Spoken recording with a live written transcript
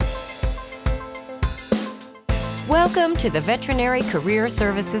Welcome to the Veterinary Career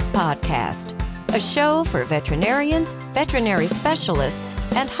Services Podcast, a show for veterinarians, veterinary specialists,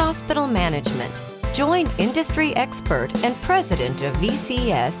 and hospital management. Join industry expert and president of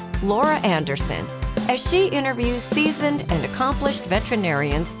VCS, Laura Anderson, as she interviews seasoned and accomplished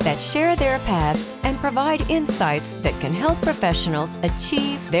veterinarians that share their paths and provide insights that can help professionals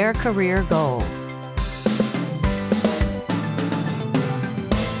achieve their career goals.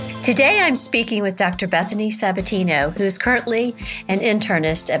 Today I'm speaking with Dr. Bethany Sabatino, who is currently an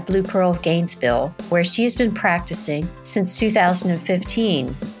internist at Blue Pearl of Gainesville, where she has been practicing since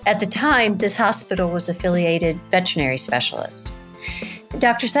 2015. At the time, this hospital was affiliated veterinary specialist.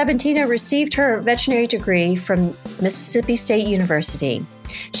 Dr. Sabatino received her veterinary degree from Mississippi State University.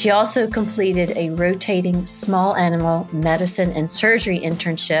 She also completed a rotating small animal medicine and surgery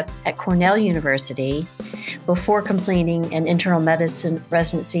internship at Cornell University before completing an internal medicine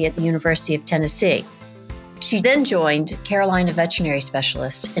residency at the University of Tennessee. She then joined Carolina Veterinary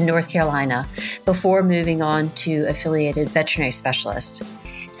Specialist in North Carolina before moving on to affiliated veterinary specialist.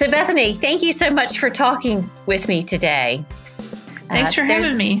 So Bethany, thank you so much for talking with me today. Thanks for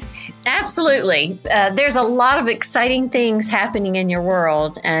having me. Absolutely. There's a lot of exciting things happening in your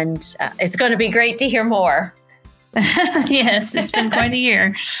world, and it's going to be great to hear more. Yes, it's been quite a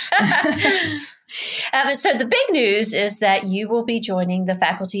year. So the big news is that you will be joining the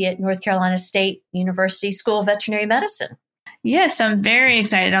faculty at North Carolina State University School of Veterinary Medicine. Yes, I'm very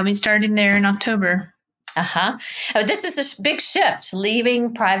excited. I'll be starting there in October. This is a big shift,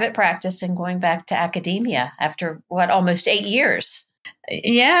 leaving private practice and going back to academia after, almost 8 years?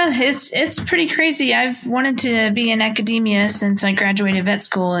 Yeah, it's pretty crazy. I've wanted to be in academia since I graduated vet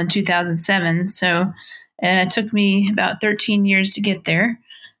school in 2007. So it took me about 13 years to get there.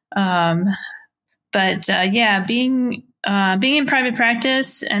 Being in private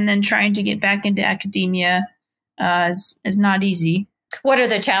practice and then trying to get back into academia is not easy. What are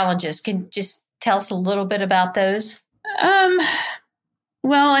the challenges? Can you just tell us a little bit about those?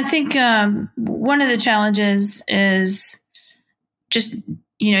 Well, I think one of the challenges is just,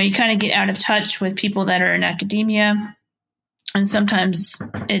 you kind of get out of touch with people that are in academia. And sometimes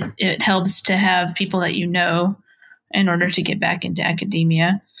it helps to have people that you know in order to get back into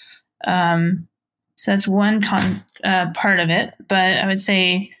academia. So that's one part of it. But I would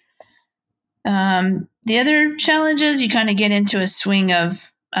say the other challenge is you kind of get into a swing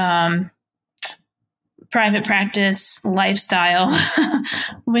of private practice lifestyle,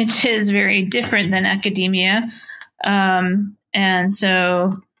 which is very different than academia. And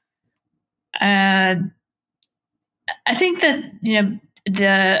so I think that,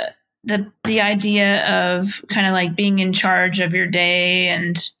 the idea of kind of like being in charge of your day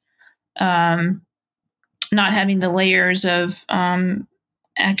and not having the layers of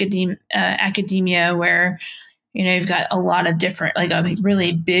academia where, you've got a lot of different, like a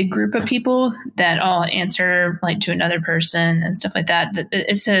really big group of people that all answer like to another person and stuff like that.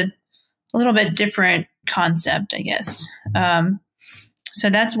 It's a little bit different concept, I guess. So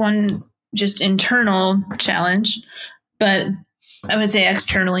that's one just internal challenge, but I would say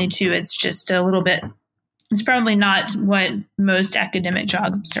externally too, it's just a little bit, it's probably not what most academic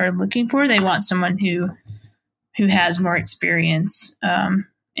jobs are looking for. They want someone who has more experience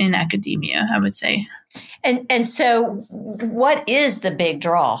in academia, I would say. And so what is the big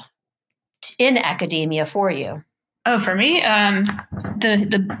draw in academia for you? Oh, for me,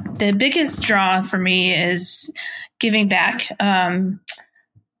 the biggest draw for me is giving back,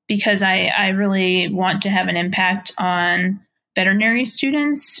 because I really want to have an impact on veterinary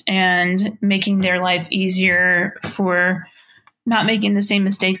students and making their life easier for not making the same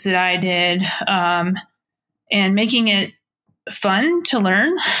mistakes that I did, and making it fun to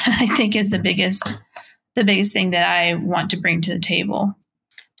learn, I think is the biggest thing that I want to bring to the table.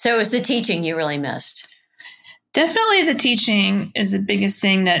 So it's the teaching you really missed? Definitely the teaching is the biggest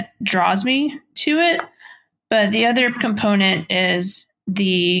thing that draws me to it. But the other component is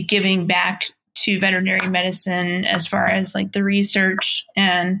the giving back to veterinary medicine as far as like the research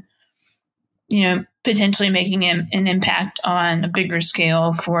and, potentially making an impact on a bigger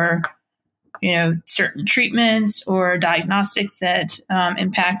scale for, certain treatments or diagnostics that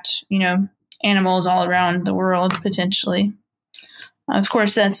impact, animals all around the world potentially. Of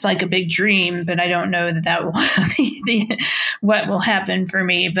course, that's like a big dream, but I don't know that will be what will happen for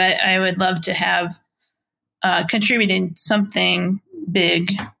me. But I would love to have contributed something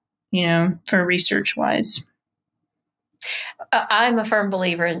big, for research wise. I'm a firm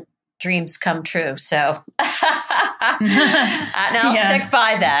believer in dreams come true. So and I'll stick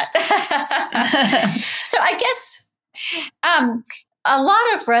by that. So I guess a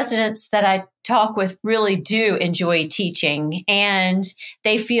lot of residents that I talk with really do enjoy teaching, and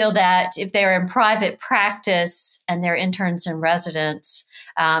they feel that if they're in private practice and they're interns and residents,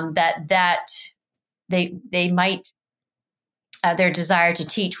 that they might their desire to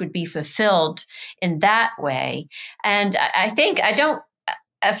teach would be fulfilled in that way. And I think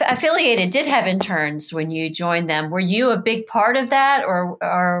Affiliated did have interns when you joined them. Were you a big part of that,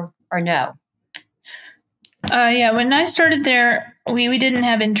 or no? Yeah, when I started there, we didn't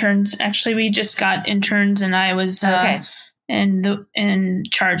have interns. Actually, we just got interns, and I was in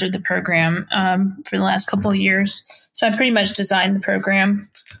charge of the program for the last couple of years. So I pretty much designed the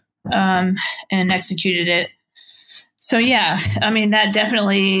program and executed it. So yeah, I mean, that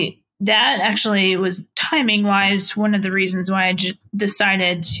actually was timing wise one of the reasons why I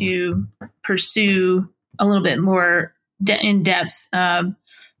decided to pursue a little bit more in depth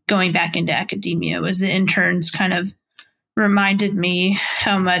going back into academia. Was the interns kind of reminded me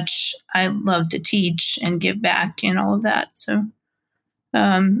how much I love to teach and give back and all of that. So,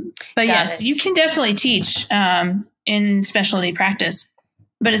 but yes, you can definitely teach in specialty practice.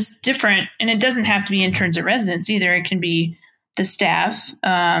 But it's different, and it doesn't have to be interns or residents either. It can be the staff,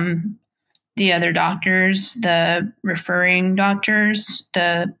 the other doctors, the referring doctors,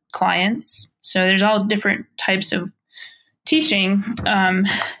 the clients. So there's all different types of teaching,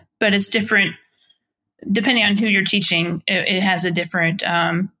 but it's different depending on who you're teaching. It has a different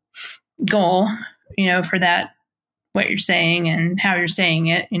goal, for that, what you're saying and how you're saying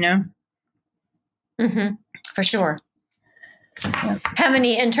it, Mm-hmm. For sure. How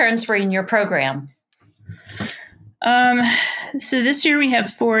many interns were in your program? So this year we have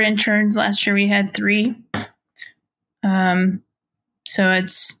 4 interns. Last year we had 3. So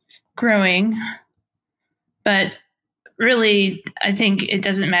it's growing, but really, I think it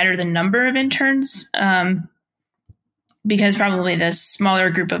doesn't matter the number of interns, because probably the smaller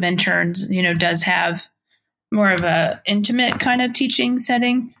group of interns, does have more of a intimate kind of teaching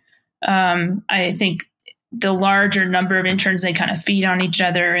setting. I think the larger number of interns, they kind of feed on each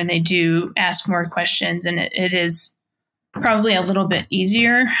other and they do ask more questions. And it is probably a little bit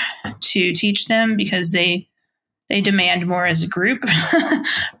easier to teach them because they demand more as a group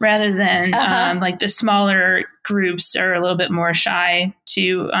rather than like the smaller groups are a little bit more shy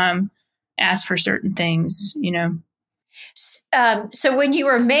to ask for certain things, So when you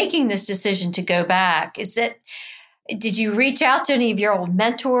were making this decision to go back, did you reach out to any of your old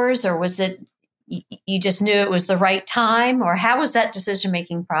mentors, or was it you just knew it was the right time, or how was that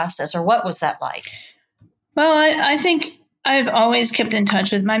decision-making process, or what was that like? Well, I think I've always kept in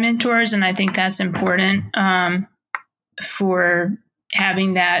touch with my mentors, and I think that's important for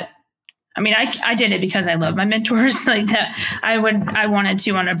having that. I mean, I did it because I love my mentors like that. I wanted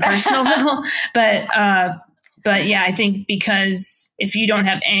to on a personal level, but yeah, I think because if you don't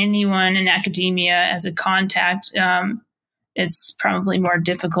have anyone in academia as a contact, it's probably more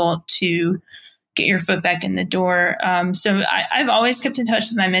difficult to get your foot back in the door. So I've always kept in touch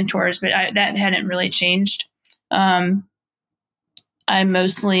with my mentors, but that hadn't really changed. I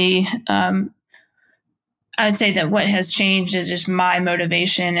mostly, I'd say that what has changed is just my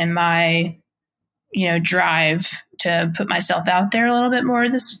motivation and my, drive to put myself out there a little bit more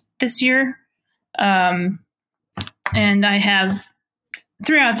this year. And I have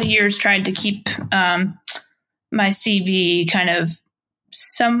throughout the years tried to keep my CV kind of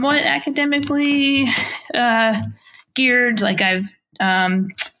somewhat academically geared. Like I've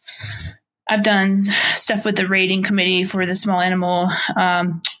done stuff with the rating committee for the small animal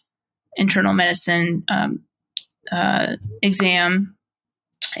internal medicine exam,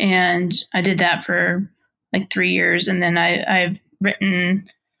 and I did that for like 3 years, and then I've written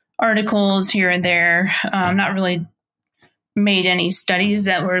articles here and there. Not really made any studies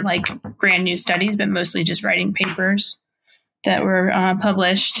that were like brand new studies, but mostly just writing papers that were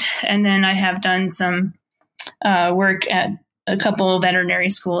published. And then I have done some work at a couple of veterinary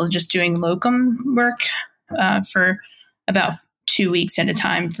schools, just doing locum work for about 2 weeks at a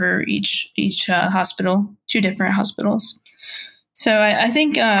time for each hospital, 2 different hospitals. So I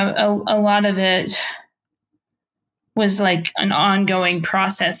think a lot of it was like an ongoing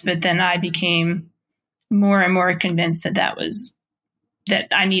process, but then I became more and more convinced that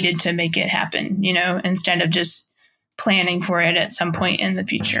I needed to make it happen, instead of just planning for it at some point in the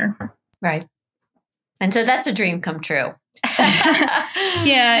future. Right. And so that's a dream come true.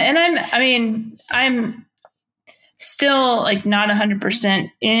 Yeah. And I'm still like not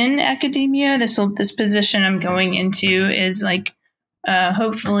 100% in academia. This position I'm going into is like,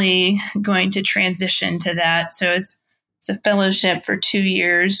 hopefully going to transition to that. So it's a fellowship for 2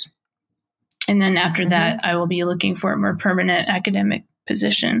 years. And then after that, I will be looking for a more permanent academic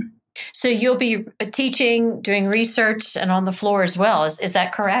position. So you'll be teaching, doing research, and on the floor as well. Is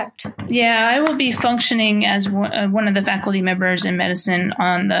that correct? Yeah, I will be functioning as one of the faculty members in medicine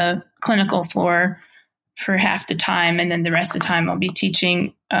on the clinical floor for half the time. And then the rest of the time I'll be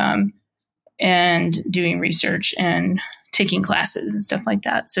teaching and doing research and taking classes and stuff like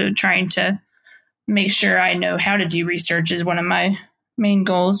that. So trying to make sure I know how to do research is one of my main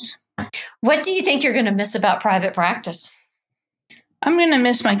goals. What do you think you're going to miss about private practice? I'm going to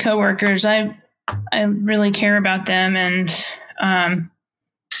miss my coworkers. I really care about them, and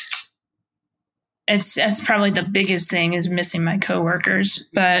that's probably the biggest thing is missing my coworkers.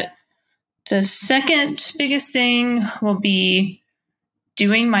 But the second biggest thing will be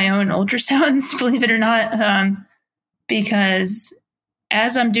doing my own ultrasounds, believe it or not, because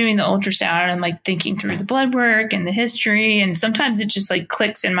as I'm doing the ultrasound, I'm like thinking through the blood work and the history, and sometimes it just like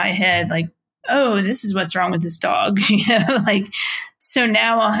clicks in my head, like, oh, this is what's wrong with this dog, like, so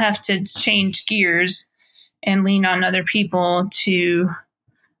now I'll have to change gears and lean on other people to,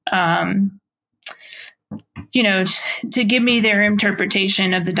 to give me their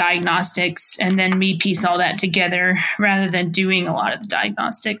interpretation of the diagnostics and then me piece all that together rather than doing a lot of the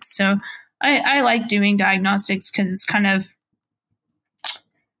diagnostics. So I like doing diagnostics because it's kind of,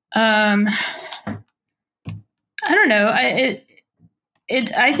 I don't know.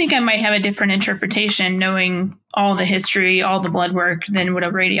 I think I might have a different interpretation knowing all the history, all the blood work than what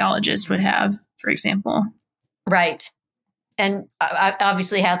a radiologist would have, for example. Right. And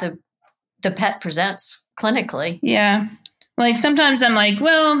obviously how the pet presents clinically. Yeah. Like sometimes I'm like,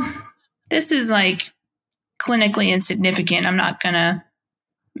 well, this is like clinically insignificant. I'm not going to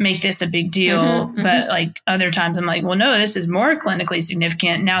make this a big deal. But like other times I'm like, well, no, this is more clinically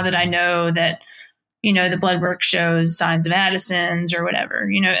significant now that I know that, the blood work shows signs of Addison's or whatever.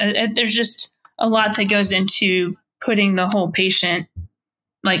 There's just a lot that goes into putting the whole patient,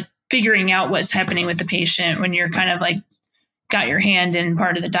 like figuring out what's happening with the patient when you're kind of like got your hand in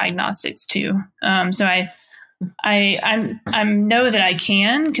part of the diagnostics too. So I know that I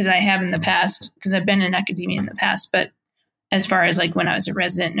can because I have in the past because I've been in academia in the past. But as far as like when I was a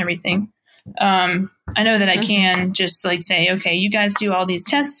resident and everything, I know that I can just like say, okay, you guys do all these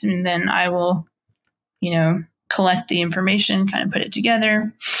tests, and then I will collect the information, kind of put it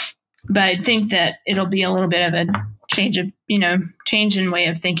together. But I think that it'll be a little bit of a change in way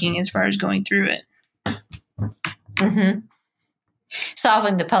of thinking as far as going through it.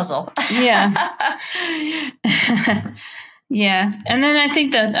 Solving the puzzle. Yeah. Yeah. And then I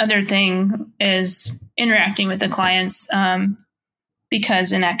think the other thing is interacting with the clients,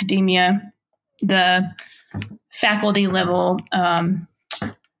 because in academia, the faculty level,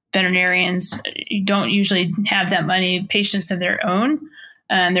 veterinarians don't usually have that many patients of their own,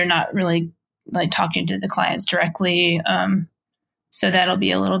 and they're not really like talking to the clients directly. So that'll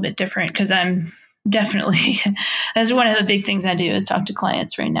be a little bit different because I'm definitely, that's one of the big things I do is talk to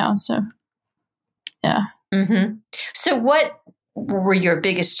clients right now. So, yeah. So what were your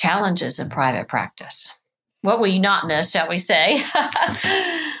biggest challenges in private practice? What will you not miss, shall we say?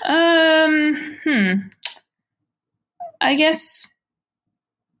 I guess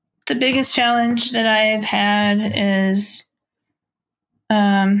the biggest challenge that I've had is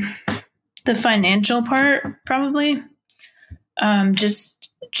the financial part, probably.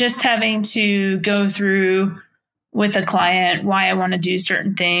 Just having to go through with a client why I want to do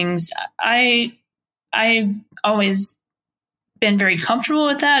certain things. I've always been very comfortable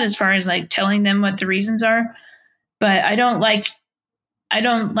with that as far as like telling them what the reasons are, but I don't like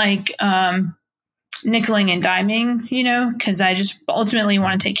nickeling and diming, because I just ultimately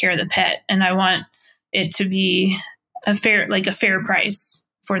want to take care of the pet, and I want it to be a fair price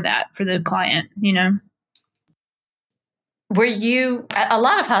for the client. A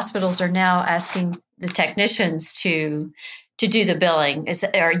lot of hospitals are now asking the technicians to do the billing.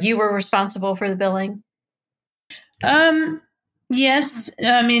 Are you responsible for the billing? Yes.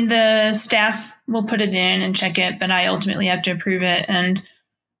 I mean, the staff will put it in and check it, but I ultimately have to approve it. And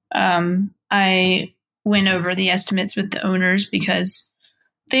I went over the estimates with the owners because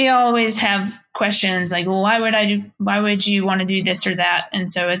they always have questions like, well, why would you want to do this or that? And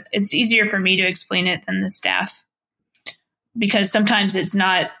so it's easier for me to explain it than the staff, because sometimes it's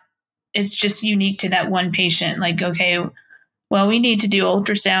just unique to that one patient. Like, okay, well, we need to do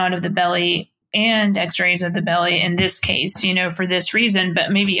ultrasound of the belly and x-rays of the belly in this case, for this reason,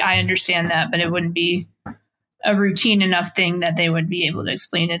 but maybe I understand that, but it wouldn't be a routine enough thing that they would be able to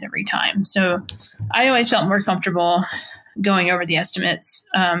explain it every time. So I always felt more comfortable going over the estimates.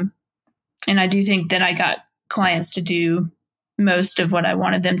 And I do think that I got clients to do most of what I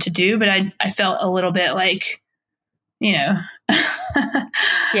wanted them to do, but I felt a little bit like, Yeah,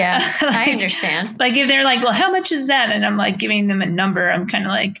 like, I understand. Like if they're like, well, how much is that? And I'm like giving them a number. I'm kind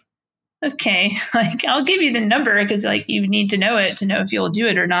of like, okay, like I'll give you the number because like you need to know it to know if you'll do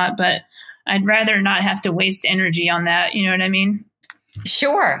it or not. But I'd rather not have to waste energy on that. You know what I mean?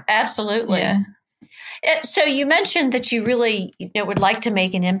 Sure, absolutely. Yeah. So you mentioned that you really would like to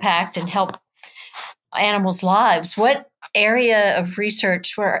make an impact and help animals' lives. What area of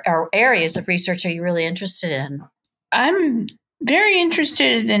research or areas of research are you really interested in? I'm very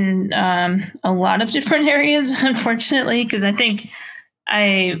interested in a lot of different areas, unfortunately, because I think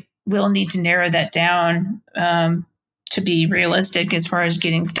I will need to narrow that down to be realistic as far as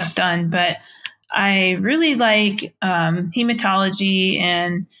getting stuff done. But I really like hematology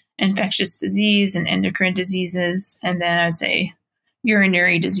and infectious disease and endocrine diseases. And then I would say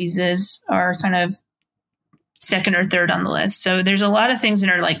urinary diseases are kind of second or third on the list. So there's a lot of things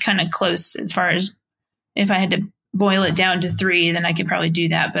that are like kind of close as far as if I had to boil it down to 3, then I could probably do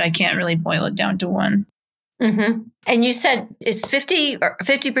that, but I can't really boil it down to 1. Mm-hmm. And you said it's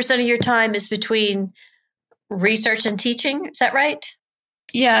 50% of your time is between research and teaching. Is that right?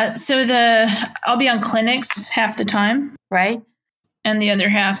 Yeah. So I'll be on clinics half the time. Right. And the other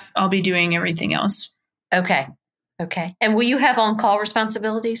half, I'll be doing everything else. Okay. And will you have on-call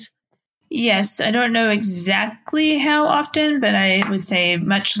responsibilities? Yes. I don't know exactly how often, but I would say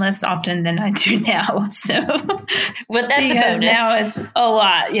much less often than I do now. So, well, that's because a bonus. Now it's a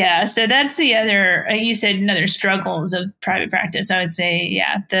lot. Yeah. So that's the other, you said another struggles of private practice. I would say,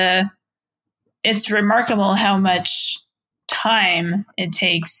 yeah, it's remarkable how much time it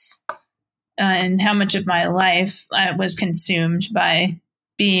takes and how much of my life was consumed by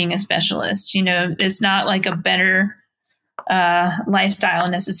being a specialist. It's not like a better lifestyle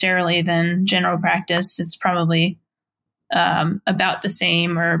necessarily than general practice. It's probably about the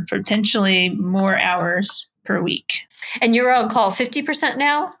same or potentially more hours per week. And you're on call 50%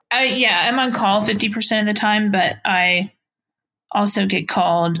 now? I'm on call 50% of the time, but I also get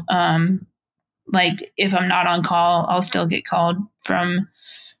called. Like if I'm not on call, I'll still get called from,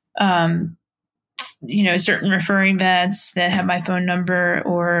 certain referring vets that have my phone number,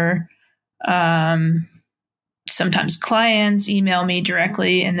 or sometimes clients email me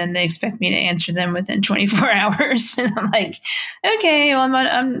directly and then they expect me to answer them within 24 hours. And I'm like, okay, well,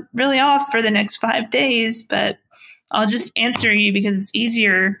 I'm really off for the next 5 days, but I'll just answer you because it's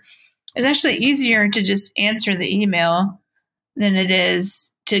easier. It's actually easier to just answer the email than it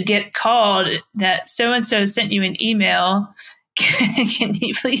is to get called that so-and-so sent you an email. Can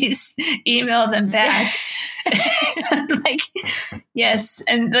you please email them back? Like, yes.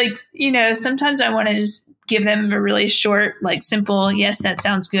 And like, sometimes I want to just give them a really short, like simple, yes, that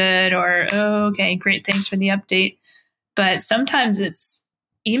sounds good. Or, oh, okay, great. Thanks for the update. But sometimes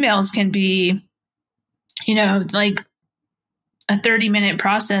emails can be, like a 30-minute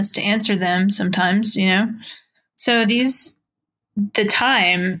process to answer them sometimes, So the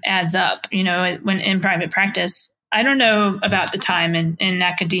time adds up, when in private practice. I don't know about the time in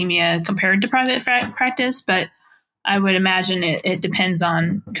academia compared to private practice, but I would imagine it depends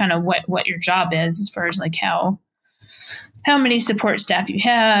on kind of what your job is as far as like how many support staff you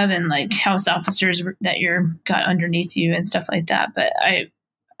have and like house officers that you're got underneath you and stuff like that. But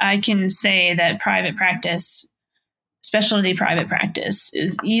I can say that private practice, specialty private practice,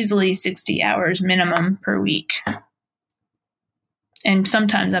 is easily 60 hours minimum per week. And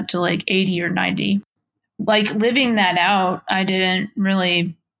sometimes up to like 80 or 90. Like living that out, I didn't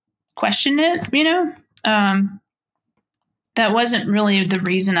really question it, that wasn't really the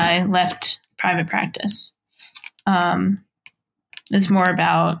reason I left private practice. It's more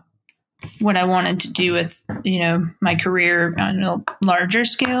about what I wanted to do with, my career on a larger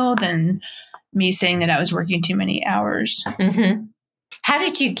scale than me saying that I was working too many hours. Mm-hmm. How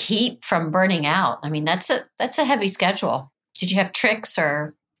did you keep from burning out? I mean, that's a heavy schedule. Did you have tricks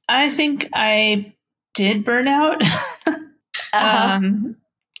or? I think I did burn out.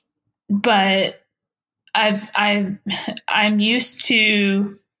 But I'm used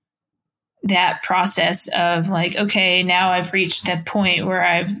to that process of like, okay, now I've reached that point where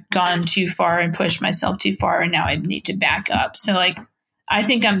I've gone too far and pushed myself too far, and now I need to back up. So like, I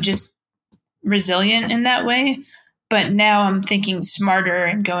think I'm just resilient in that way. But now I'm thinking smarter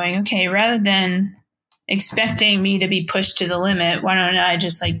and going, okay, rather than expecting me to be pushed to the limit, why don't I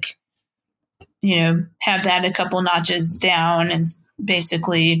just like, have that a couple notches down and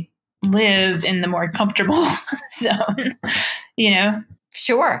basically live in the more comfortable zone,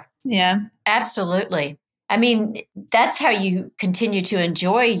 Sure. Yeah, absolutely. I mean, that's how you continue to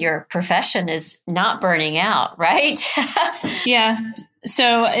enjoy your profession, is not burning out, right? Yeah.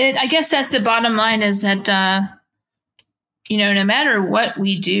 So I guess that's the bottom line, is that no matter what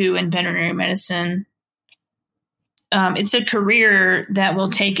we do in veterinary medicine, it's a career that will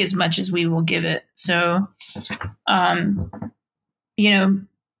take as much as we will give it. So,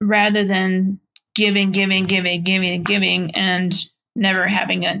 rather than giving, and never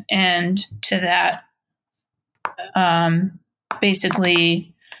having an end to that,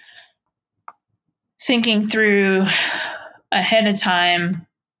 basically thinking through ahead of time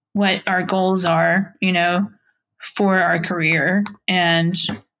what our goals are, for our career and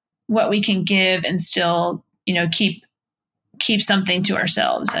what we can give and still, keep something to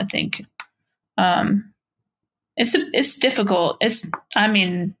ourselves. I think it's difficult.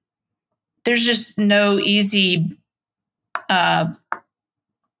 There's just no easy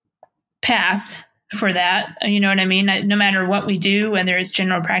path for that. You know what I mean? No matter what we do, whether it's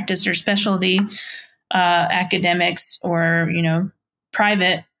general practice or specialty, academics or,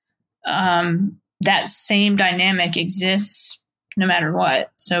 private, that same dynamic exists no matter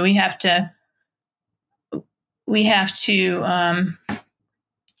what. So we have to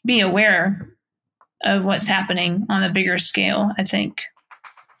be aware of what's happening on a bigger scale, I think.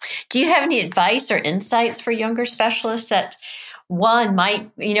 Do you have any advice or insights for younger specialists that one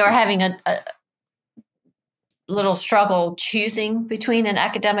might, are having a little struggle choosing between an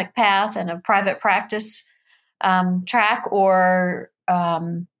academic path and a private practice track, or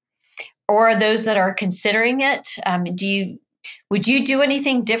those that are considering it? Would you do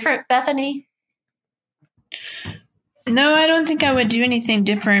anything different, Bethany? No, I don't think I would do anything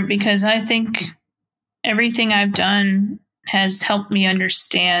different, because I think everything I've done has helped me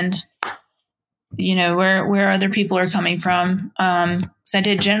understand, where other people are coming from. So I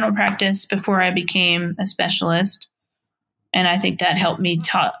did general practice before I became a specialist. And I think that helped me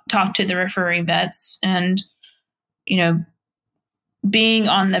talk to the referring vets, and, being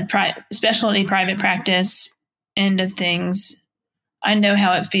on the specialty private practice end of things, I know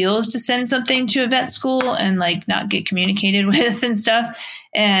how it feels to send something to a vet school and not get communicated with and stuff.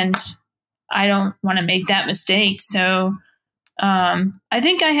 And I don't want to make that mistake. So I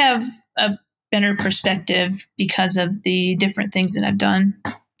think I have a better perspective because of the different things that I've done.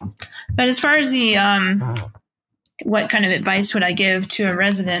 But as far as the what kind of advice would I give to a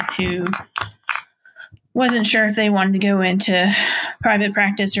resident who wasn't sure if they wanted to go into private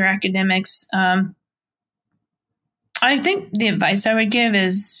practice or academics, I think the advice I would give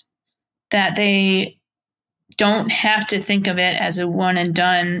is that they don't have to think of it as a one and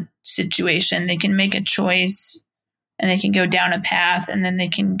done situation. They can make a choice and they can go down a path, and then they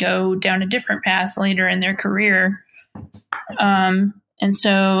can go down a different path later in their career. And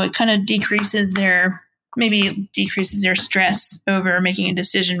so it kind of decreases their stress over making a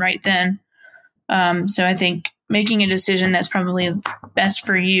decision right then. So I think making a decision that's probably best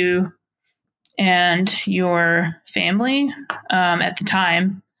for you and your family at the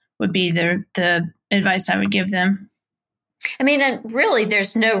time would be the advice I would give them. And really,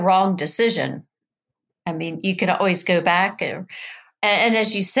 there's no wrong decision. You can always go back. And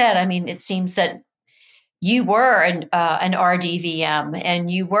as you said, it seems that you were an RDVM and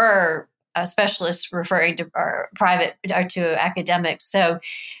you were a specialist referring to private or to academics. So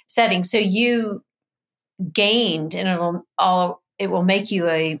you gained, and it will make you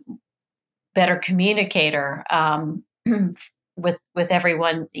a better communicator with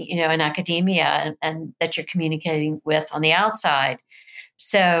everyone, in academia and that you're communicating with on the outside.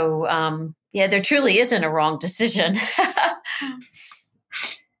 So, there truly isn't a wrong decision.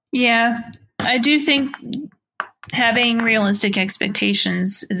 Yeah, I do think having realistic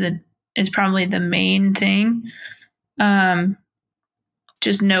expectations is probably the main thing.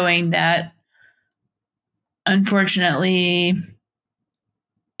 Just knowing that, unfortunately,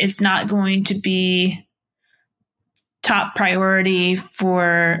 it's not going to be top priority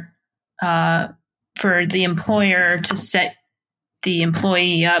for the employer to set the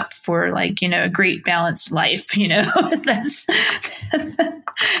employee up for a great balanced life, that's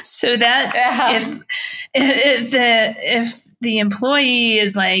so that if the employee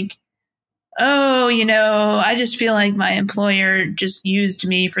is I just feel like my employer just used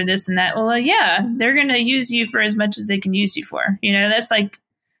me for this and that. Well, yeah, they're going to use you for as much as they can use you for,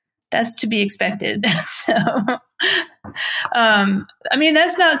 that's to be expected. So,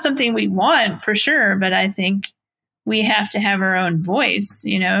 that's not something we want for sure, but I think we have to have our own voice,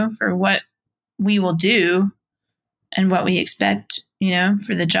 for what we will do and what we expect,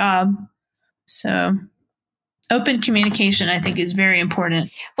 for the job. So open communication, I think, is very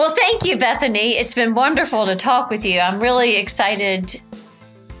important. Well, thank you, Bethany. It's been wonderful to talk with you. I'm really excited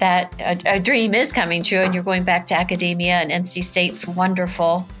that a dream is coming true and you're going back to academia, and NC State's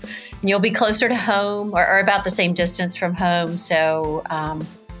wonderful. You'll be closer to home or about the same distance from home. So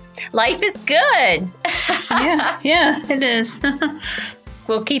life is good. Yeah, it is.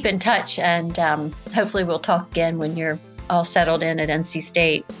 We'll keep in touch, and hopefully we'll talk again when you're all settled in at NC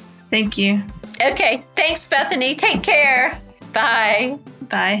State. Thank you. Okay. Thanks, Bethany. Take care. Bye.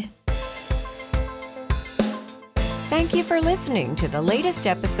 Bye. Thank you for listening to the latest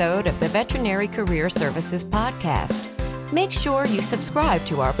episode of the Veterinary Career Services Podcast. Make sure you subscribe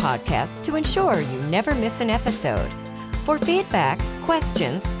to our podcast to ensure you never miss an episode. For feedback,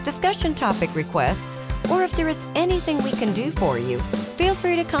 questions, discussion topic requests, or if there is anything we can do for you, feel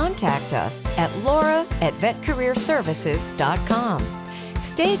free to contact us at laura@vetcareerservices.com.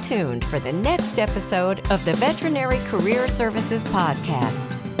 Stay tuned for the next episode of the Veterinary Career Services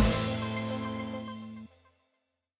Podcast.